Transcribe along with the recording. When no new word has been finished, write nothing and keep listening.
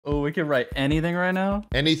we could write anything right now.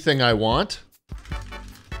 Anything I want?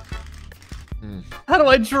 How do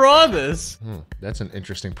I draw this? That's an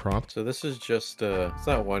interesting prompt. So this is just, it's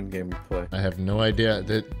not one game we play. I have no idea.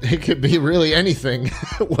 That it could be really anything.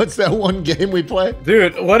 What's that one game we play?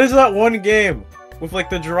 Dude, what is that one game? With,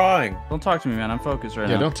 like, the drawing. Don't talk to me, man. I'm focused right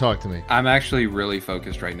now. Yeah, don't talk to me. I'm actually really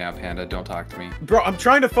focused right now, Panda. Don't talk to me. Bro, I'm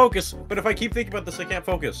trying to focus, but if I keep thinking about this, I can't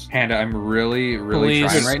focus. Panda, I'm really Please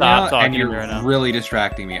trying right stop now, and talking to you're me right now. really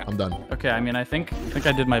distracting me. I'm done. Okay, I mean, I think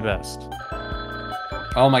I did my best.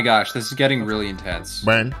 Oh my gosh, this is getting really intense.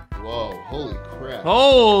 Bren. Whoa, holy crap.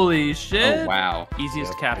 Holy shit! Oh wow.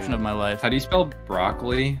 Easiest caption of my life. How do you spell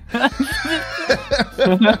broccoli?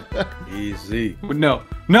 Easy.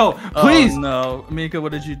 No, please! Oh, no. Mika,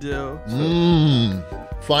 what did you do?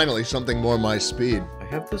 Finally, something more my speed. I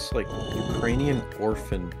have this, like, Ukrainian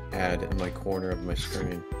orphan ad in my corner of my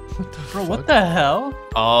screen. Bro, what the hell?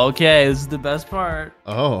 Okay, this is the best part.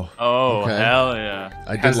 Oh. Oh, Okay. hell yeah.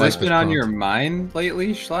 I did Has like this been on prompt. your mind lately,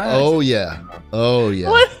 Schlatt? Oh, yeah. Oh, yeah.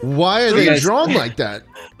 What? Why are they guys- drawn like that?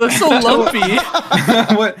 That's so lumpy.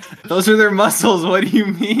 What? Those are their muscles. What do you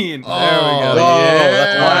mean? Oh,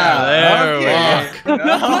 that's Wow. There we Okay.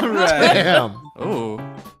 All right. Damn. Oh,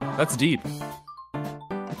 that's deep.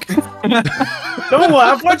 Don't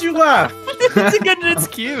laugh! Why'd you laugh? It's good and it's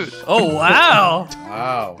cute. Oh, wow.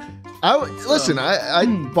 Wow. Listen,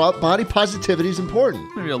 body positivity is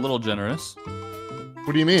important. Maybe a little generous.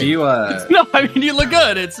 What do you mean? Do you, No, I mean, you look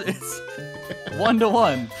good. It's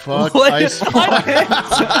 1-to-1. Fuck What? ice.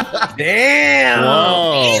 Damn!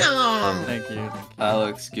 Whoa. Thank you. that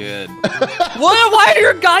looks good. What? Why are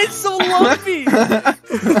your guys so lumpy?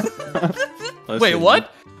 Wait, Listen,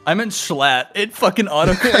 what? I meant schlatt. It fucking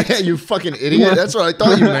autocorrects. You fucking idiot. That's what I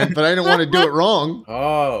thought you meant, but I didn't want to do it wrong.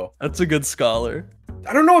 Oh. That's a good scholar.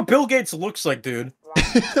 I don't know what Bill Gates looks like, dude.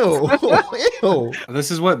 Ew. Ew. This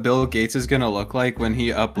is what Bill Gates is gonna look like when he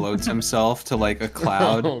uploads himself to like a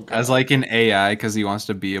cloud Oh, God. as like an AI because he wants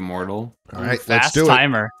to be immortal. All right, let's Fast do it.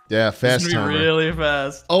 timer. Yeah, fast It's gonna be timer. really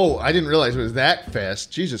fast. Oh, I didn't realize it was that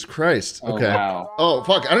fast. Jesus Christ. Oh, Okay. wow. Oh,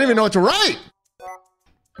 fuck. I don't even know what to write.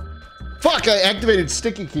 Fuck, I activated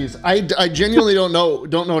sticky keys. I genuinely don't know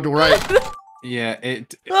what to write. Yeah,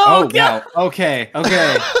 it. Oh, Oh, wow. Okay.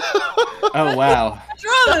 Oh wow.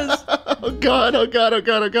 Draw this. Oh god, oh god, oh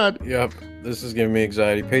god, oh god. Yep. This is giving me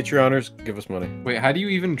anxiety. Patreoners, give us money. Wait, how do you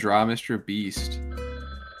even draw Mr. Beast?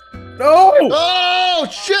 No! Oh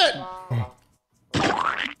shit!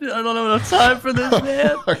 I don't have enough time for this,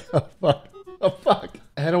 man. Oh fuck. Oh fuck.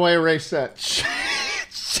 How do I erase that?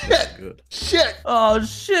 Shit! Good. Shit! Oh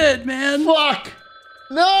shit, man. Fuck!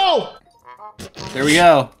 No! There we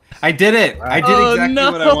go. I did it. I did Oh, exactly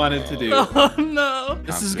no. what I wanted to do. Oh no.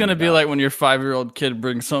 This is gonna be like when your 5-year-old kid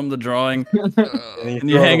brings home the drawing and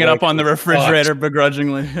you hang it up on the refrigerator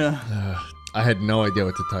begrudgingly. Yeah. I had no idea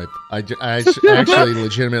what to type. I actually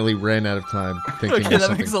legitimately ran out of time thinking Okay, of that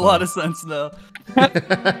something makes a lot of sense now.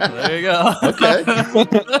 There you go. Okay.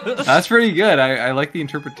 That's pretty good. I like the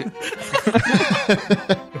interpretation.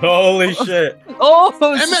 Holy shit. Oh,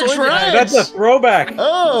 MX so Ryan. That's a throwback.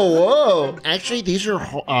 Oh, whoa. Actually, these are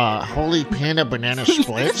Holy Panda Banana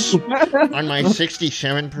Splits on my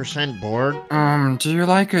 67% board. Do you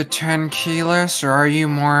like a 10 keyless, or are you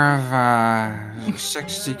more of a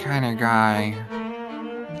 60 kind of guy?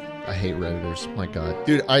 I hate Redditors. My god.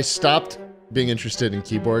 Dude, I stopped being interested in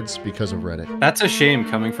keyboards because of Reddit. That's a shame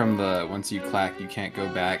coming from the once you clack, you can't go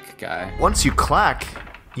back guy. Once you clack,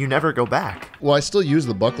 you never go back. Well, I still use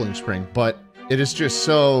the buckling spring, but it is just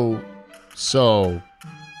so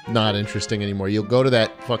not interesting anymore. You'll go to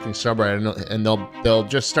that fucking subreddit and they'll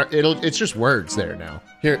just start. It's just words there now.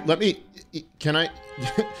 Here, let me. Can I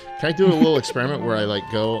do a little experiment where I like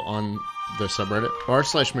go on the subreddit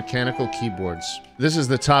r/mechanical keyboards. This is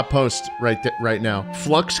the top post right now.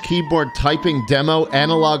 Flux keyboard typing demo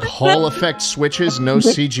analog Hall effect switches, no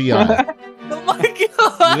CGI. Oh my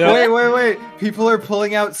god. Wait. People are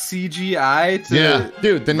pulling out CGI to... Yeah,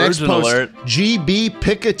 dude, the next Virgin post. alert. GB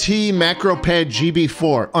Picatinny macro pad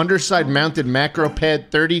GB4. Underside mounted macro pad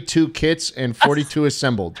 32 kits and 42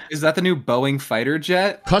 assembled. Is that the new Boeing fighter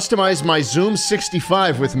jet? Customize my Zoom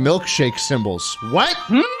 65 with milkshake symbols. What?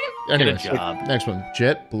 Anyways, Good job. next one.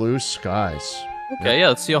 Jet blue skies. Okay, yeah,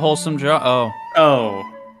 let's see a wholesome job. Oh. Oh.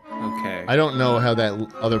 Okay. I don't know how that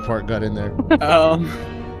other part got in there.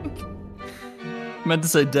 Meant to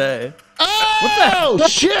say day. Oh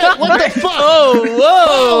shit! What the fuck? Oh, whoa!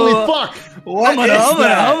 Holy fuck! What is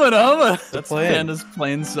that? That's plane. Panda's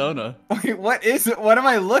plain soda. Wait, what is it? What am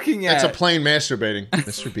I looking at? It's a plane masturbating.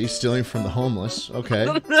 Mr. B stealing from the homeless. Okay.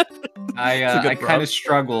 I kind of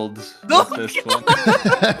struggled with this one.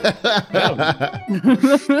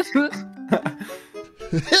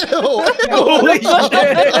 Holy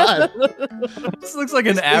shit! This looks like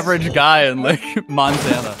an average guy in like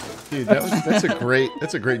Montana. Dude, that's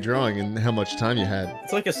a great drawing, and how much time you had.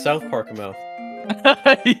 It's like a South Park mouth.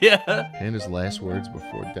 Yeah. And his last words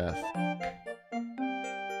before death.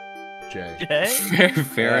 Jay. Okay.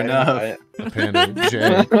 Fair enough. Panda.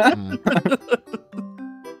 Jay.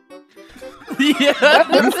 Yeah.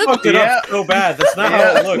 You fucked it up so bad. That's not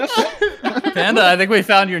how it looks. Panda, I think we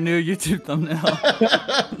found your new YouTube thumbnail.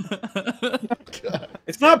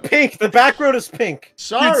 It's not pink. The background is pink.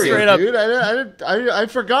 Sorry, Straight up. dude. I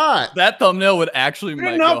forgot. That thumbnail would actually Do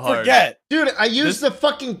might not go hard. forget. Dude, I used the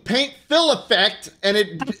fucking paint fill effect, and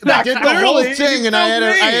it did the whole Literally, thing, you and I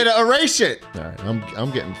told me. had to erase it. All right,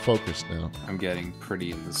 I'm getting focused now. I'm getting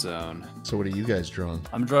pretty in the zone. So what are you guys drawing?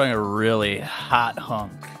 I'm drawing a really hot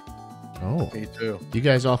hunk. Oh, Me too. you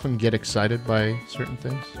guys often get excited by certain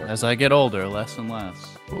things? As I get older, less and less.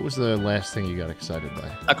 What was the last thing you got excited by?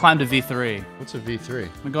 I climbed a V3. What's a V3?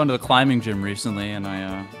 I've been going to the climbing gym recently, and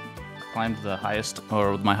I climbed the highest,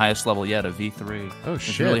 or my highest level yet, a V3. Oh It's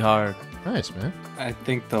shit! really hard. Nice, man. I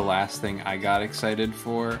think the last thing I got excited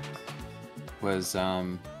for was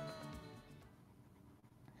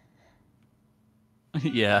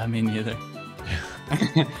Yeah, me neither.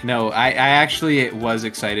 no, I actually was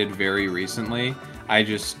excited very recently.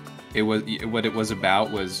 What it was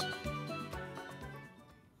about was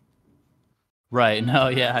Right, no,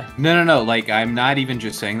 yeah. no, like I'm not even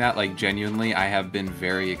just saying that, like genuinely I have been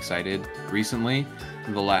very excited recently.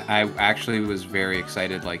 I actually was very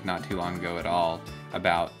excited like not too long ago at all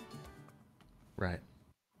about Right.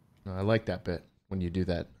 No, I like that bit when you do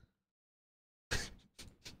that.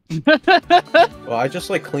 Well, I just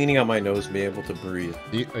like cleaning out my nose and being able to breathe.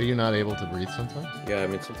 Are you not able to breathe sometimes? Yeah, I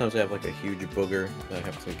mean, sometimes I have like a huge booger that I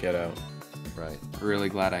have to get out. Right. really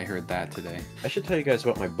glad I heard that today. I should tell you guys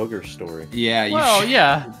about my booger story. Yeah, you Well, should.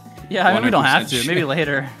 yeah. Yeah, I mean, we don't have 100% to. Maybe should.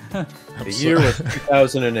 later. The year was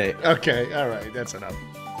 2008. Okay, all right, that's enough.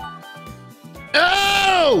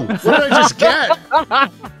 Oh! What did I just get?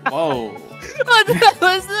 Whoa. What the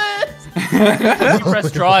hell is this? If you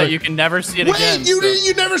press draw it, you can never see it Wait, again.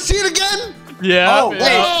 you never see it again? Yeah. Oh, yeah. wait.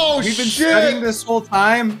 Oh, We've been shit! studying this whole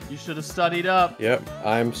time. You should have studied up. Yep,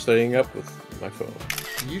 I'm studying up with my phone.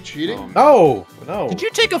 You cheating? No, no. Did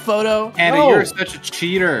you take a photo? Anna, No. you're such a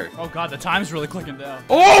cheater. Oh god, the time's really clicking down.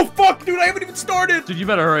 Oh fuck, dude! I haven't even started. Dude, you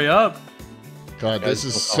better hurry up. God, this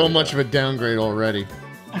is Guys, so much of a downgrade already.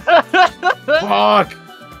 Fuck.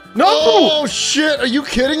 No. Oh shit! Are you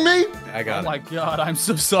kidding me? I Oh got my it. god, I'm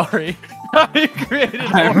so sorry. I created a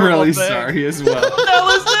I'm horrible really thing. sorry as well. What the hell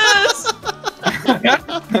is this?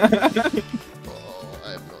 Oh,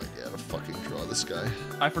 I have no idea how to fucking draw this guy.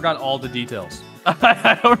 I forgot all the details.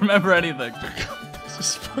 I don't remember anything. This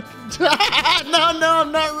is fucking. No,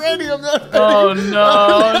 I'm not ready. I'm not ready. Oh no,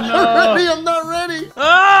 I'm no. not ready. I'm not ready.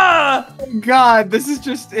 Ah! God, this is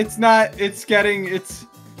just, it's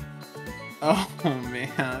oh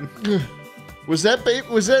man. Was that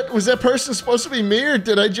person supposed to be me, or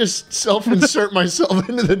did I just self-insert myself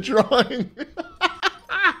into the drawing?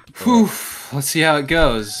 Whew, let's see how it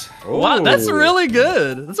goes. Wow, that's Ooh. really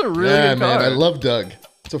good. That's a really Yeah, good man, card. I love Doug.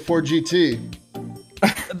 It's a 4GT.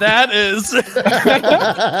 That is.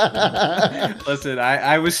 Listen,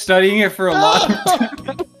 I was studying it for a long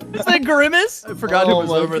time. Is that Grimace? I forgot who Oh was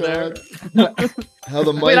my over there. God. How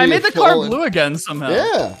the mighty Wait, I made the have card fallen. blue again somehow.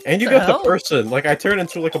 Yeah. And you What the got hell? the person. Like I turned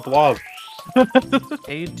into like a blob.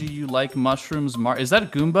 Hey, do you like mushrooms? Is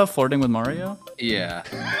that Goomba flirting with Mario? Yeah.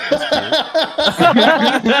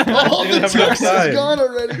 All the have enough text is time. gone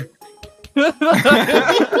already.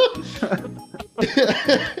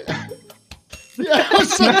 Yeah,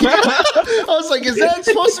 I was like, is that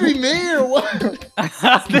supposed to be me or what?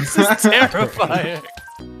 This is terrifying.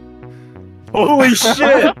 Holy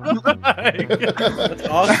shit! Oh my God. That's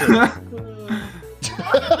awesome.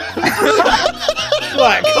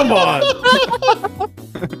 What? Come on.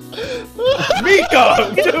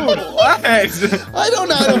 Miko, dude. What? I don't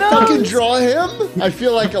know how to fucking draw him. I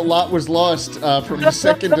feel like a lot was lost from the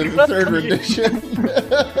second to the third rendition.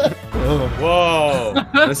 Whoa.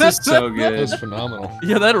 This is so That good. was phenomenal.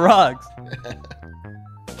 Yeah, that rocks.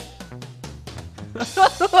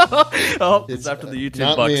 Oh, it's It's after the YouTube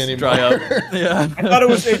not bucks me anymore. dry up. Yeah. I thought it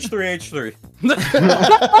was H3H3.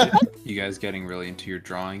 You guys getting really into your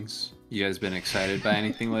drawings? You guys been excited by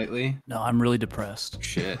anything lately? No, I'm really depressed.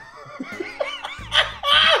 Shit.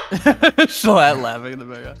 Jschlatt laughing in the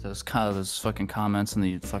background. Those fucking comments in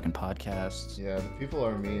the fucking podcasts. Yeah, people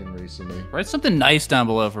are mean recently. Write something nice down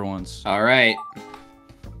below for once. All right.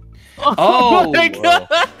 Oh my god!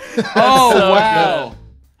 Oh so wow! Good.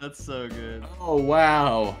 That's so good. Oh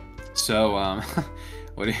wow! So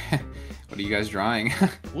what are you guys drawing?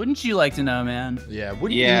 Wouldn't you like to know, man? Yeah,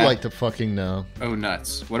 wouldn't you like to fucking know? Oh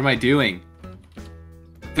nuts! What am I doing?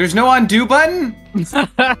 There's no undo button?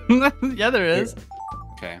 Yeah, there is.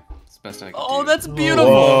 Okay, it's the best I can do. Oh, that's beautiful.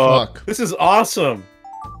 Oh, fuck. This is awesome.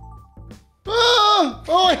 Ah!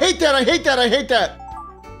 Oh, I hate that. I hate that. I hate that.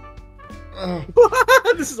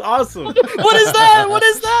 This is awesome. What is that? What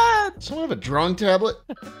is that? Someone have a drawing tablet?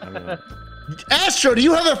 Astro, do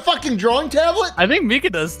you have a fucking drawing tablet? I think Mika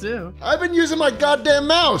does too. I've been using my goddamn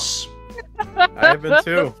mouse. I have been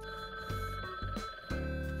too.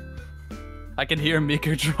 I can hear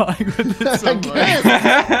Mika drawing with it so much.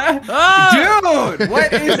 Dude,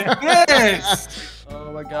 what is this?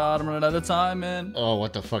 Oh my god, I'm running out of time, man. Oh,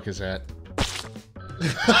 what the fuck is that?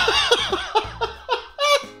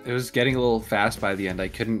 It was getting a little fast by the end. I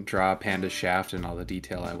couldn't draw Panda's shaft in all the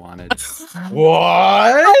detail I wanted.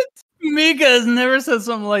 What? Mika has never said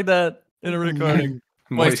something like that in a recording.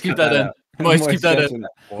 Moist, keep that in. Moist, keep that in.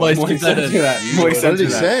 Moist, keep that in. What did he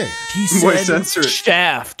say? He said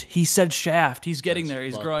shaft. He said shaft. He's getting there.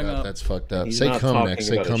 He's growing up. That's fucked up. He's Say not come talking next.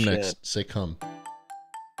 Say about come his next. shit. Say come.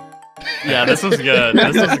 Yeah, this was good.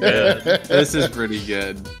 This was good. This is pretty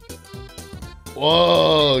good.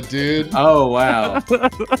 Whoa, dude. Oh, wow.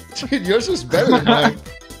 Dude, yours was better than mine.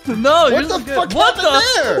 No, What yours the was good. fuck What happened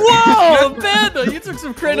the? there? Whoa, Panda, you took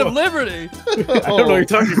some creative liberty. I don't know what you're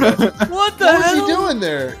talking about. What the What was hell? he doing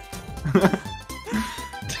there?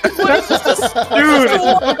 Dude,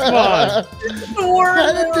 come on.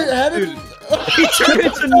 How did He turned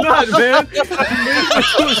into nut, man. I made it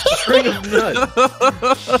into a string of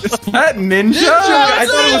nuts. Is that ninja? I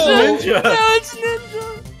thought it was ninja. No, it's ninja.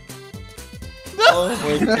 Oh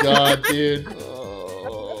my god, dude.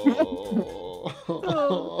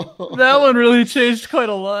 That one really changed quite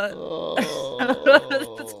a lot.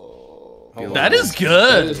 That is That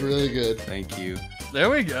good. is really good. Thank you. There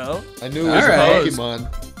we go. I knew it was All a right. Pokemon.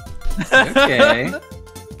 Okay.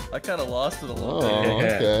 I kind of lost it a little Oh,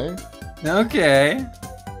 bit. okay. Okay.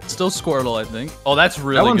 Still Squirtle, I think. Oh, that's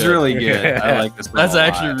really That one's good. really good. I like this one That's a lot.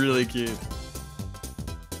 actually really cute.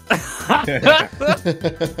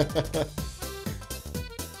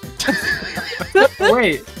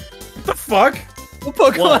 Wait. What the fuck? What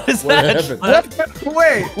Pokemon is What that? happened?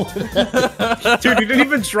 Wait. Dude, you didn't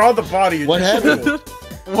even draw the body. You What just- happened?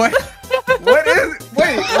 What? What is?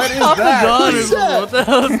 Wait. What is Papa that? Don What's is- that? What the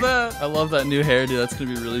hell is that? I love that new hairdo. That's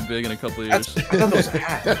gonna be really big in a couple of years. I thought that was a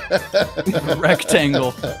hat.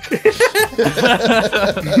 Rectangle.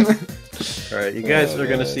 Alright, you guys are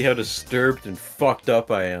gonna see how disturbed and fucked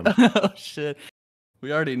up I am. Oh shit.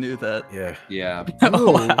 We already knew that. Yeah. Yeah.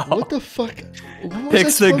 Oh, wow. What the fuck? What was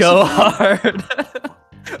Picks I the supposed go to do? hard.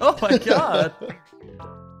 Oh my god.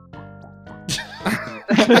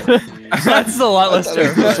 That's a lot less I thought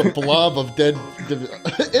it was terrible. a blob of dead.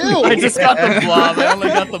 Ew! I just got the blob. I only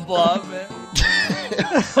got the blob, man.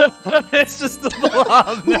 It's just the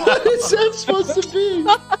blob now. What is that supposed to be?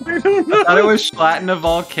 I thought it was Schlatt in a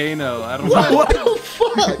volcano. I don't know. What the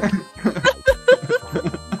fuck?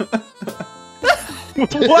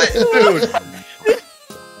 What, dude?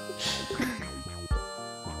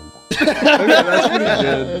 That's pretty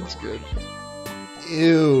good. That's good.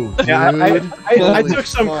 Ew. Yeah, I dude. Holy took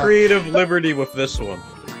some fuck. creative liberty with this one.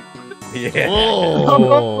 Yeah.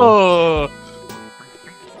 Oh.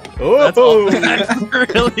 Oh. That's, all, that's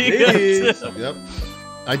really good. Jeez. Yep.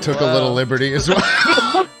 I took a little liberty as well.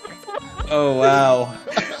 Oh wow.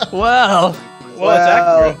 Wow.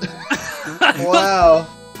 Well, it's accurate. Wow.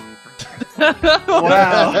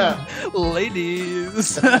 Wow.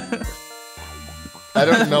 Ladies. I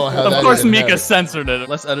don't know how Of that course, even Mika happened. censored it.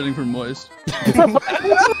 Less editing for Moist.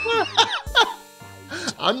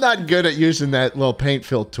 I'm not good at using that little paint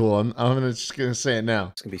fill tool. I'm just gonna say it now.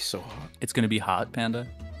 It's gonna be so hot. It's gonna be hot, Panda.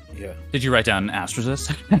 Yeah. Did you write down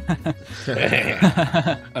Aztrosist?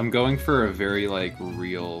 I'm going for a very like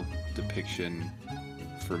real depiction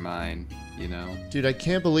for mine, you know. Dude, I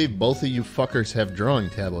can't believe both of you fuckers have drawing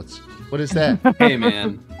tablets. What is that? Hey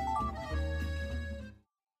man.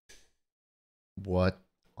 What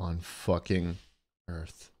on fucking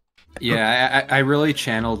earth? Yeah, I really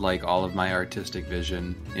channeled like all of my artistic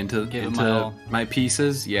vision into Give it my all. my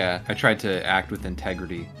pieces. Yeah, I tried to act with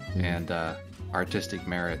integrity and artistic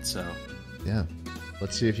merit. So Yeah.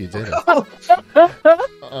 Let's see if you did it.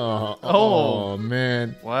 Oh. Oh,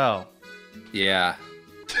 man. Wow. Yeah.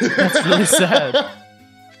 That's really sad.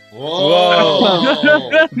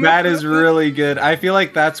 Whoa. That is really good. I feel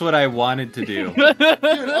like that's what I wanted to do. Dude,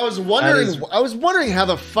 I was wondering how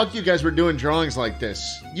the fuck you guys were doing drawings like this.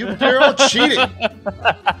 You're all cheating.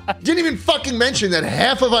 Didn't even fucking mention that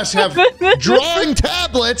half of us have drawing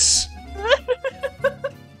tablets.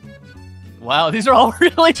 Wow, these are all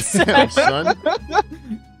really sad. Damn, son.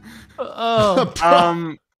 Oh.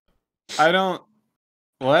 I don't.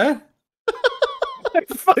 What?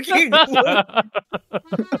 Fucking. I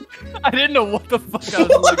didn't know what the fuck I was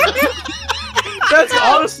looking at. That's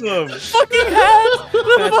awesome. Fucking hat! The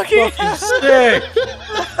That's fucking fucking sick.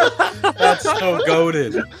 That's so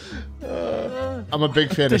goated. I'm a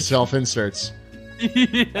big fan of self-inserts.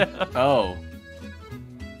 Yeah. Oh.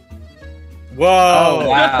 Whoa. Oh,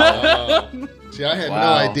 wow. See, I had no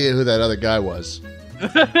Wow. idea who that other guy was.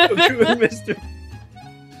 Mr.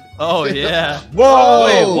 Oh, yeah. Whoa.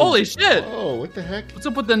 Wait, holy shit. Oh, what the heck? What's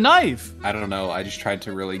up with the knife? I don't know. I just tried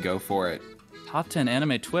to really go for it. Top 10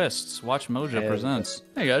 anime twists. Watch Mojo Yeah. presents.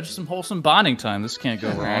 There you go, just some wholesome bonding time. This can't go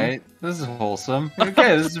wrong. Right? This is wholesome.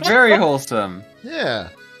 Okay, this is very wholesome. Yeah.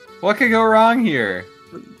 What could go wrong here?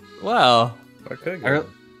 Wow. What could I re-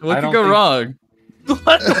 What I could don't go think- wrong? What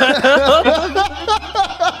the hell?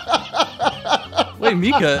 Wait,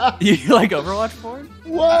 Mika, you like Overwatch porn?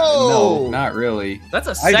 Whoa! No, not really. That's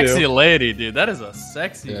a I do. sexy lady, dude. That is a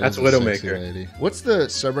sexy. Yeah, That's a sexy Widowmaker. lady. What's the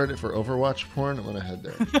subreddit for Overwatch porn? I went ahead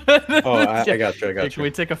there. Oh, I got you. I Hey, got can you.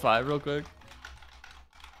 we take a 5 real quick?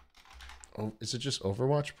 Oh, is it just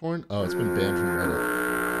Overwatch porn? Oh, it's been banned from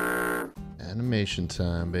Reddit. Animation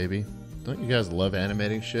time, baby. Don't you guys love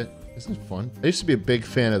animating shit? Isn't it fun? I used to be a big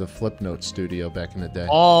fan of the Flipnote studio back in the day.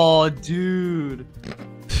 Oh, dude.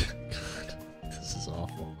 This is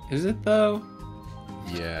awful. Is it though?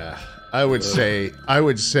 Yeah, I would say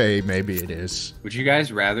maybe it is. Would you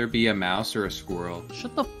guys rather be a mouse or a squirrel?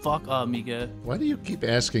 Shut the fuck up, Mika. Why do you keep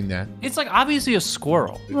asking that? It's like obviously a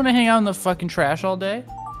squirrel. You want to hang out in the fucking trash all day?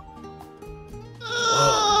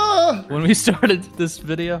 When we started this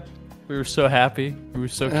video, we were so happy. We were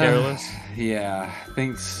so careless. Yeah,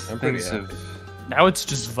 things I'm pretty have. Now it's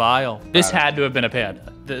just vile. This had to have been a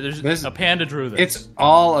panda. There's a panda drew this. It's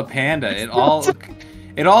all a panda.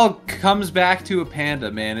 It all comes back to a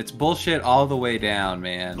panda, man. It's bullshit all the way down,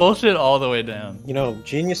 man. bullshit all the way down. You know,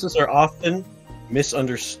 geniuses are often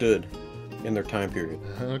misunderstood in their time period.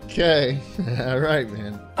 Okay, all right,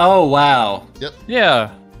 man. Oh wow.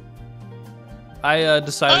 Yeah. I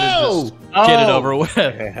decided to Oh! just get it over with.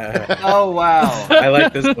 Oh wow. I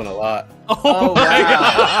like this one a lot. Oh my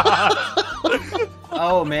wow.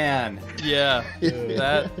 Oh man. Yeah.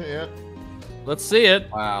 That. Yeah. Let's see it.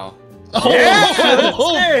 Wow. Oh, Yeah,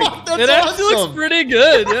 fuck, that's It actually awesome. looks pretty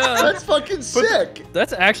good. Yeah. That's fucking sick.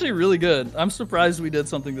 That's actually really good. I'm surprised we did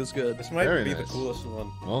something this good. This might Very be nice. the coolest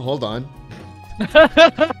one. Well, hold on.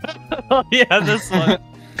 Oh, yeah, this one.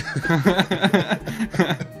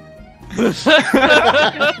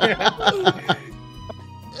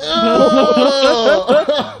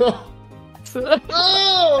 Oh!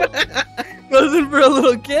 Oh! Wasn't for a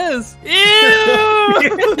little kiss. Ew!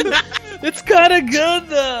 It's kind of good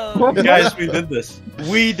though. Guys, we did this.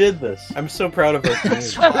 We did this. I'm so proud of our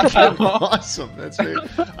That's community. fucking awesome. That's great.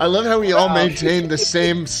 I love how we all maintain the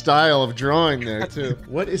same style of drawing there too.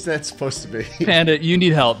 What is that supposed to be? Panda, you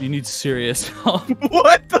need help. You need serious help.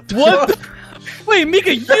 What the What? The... Wait,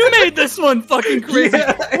 Mika, you made this one fucking crazy.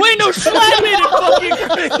 Yeah. Wait, no, Schlatt made it fucking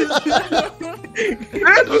crazy.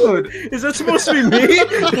 Dude, is that supposed to be me?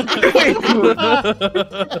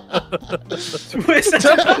 Wait, twist.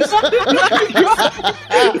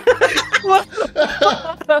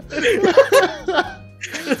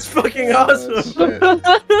 That's fucking awesome.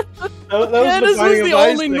 That was Yeah, this was Binding the of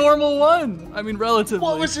only Isaac. normal one. I mean, relatively.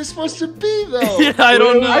 What was it supposed to be though? Yeah, I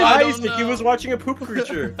don't know. I don't Isaac, know. he was watching a poop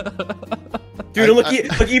creature. Dude, and look,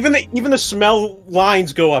 look, even the smell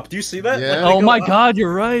lines go up. Do you see that? Yeah. Like, Oh they my go up. God,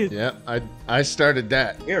 you're right. Yeah, I started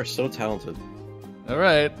that. We are so talented. All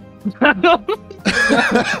right. Why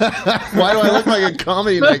do I look like a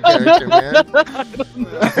comedy night character, man?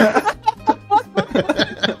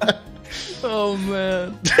 Oh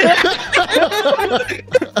man. It's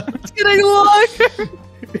getting longer.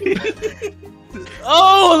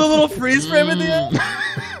 Oh, the little freeze frame at the end.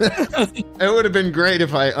 It would have been great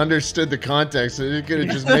if I understood the context. It could have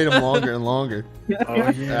just made them longer and longer. Oh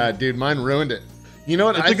yeah. Dude, mine ruined it. You know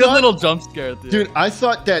what? It's I a good thought, little jump scare at the dude. end. I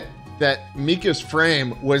thought that Mika's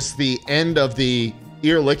frame was the end of the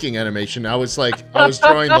ear licking animation. I was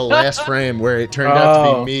drawing the last frame where it turned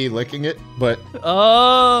out to be me licking it. But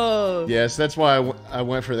yes, that's why I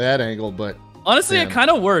went for that angle. But honestly, it kind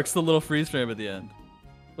of works. The little freeze frame at the end.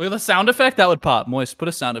 Look at the sound effect. That would pop. Moist, put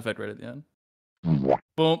a sound effect right at the end.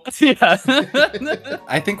 Boom. Yeah.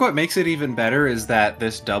 I think what makes it even better is that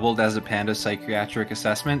this doubled as a panda psychiatric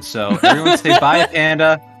assessment. So everyone say bye, a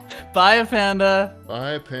panda. Bye, a panda.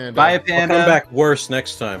 Bye, panda. Bye, a panda. I'll come back worse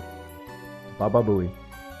next time. Baba Booey.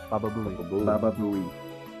 Baba Booey. Baba Booey.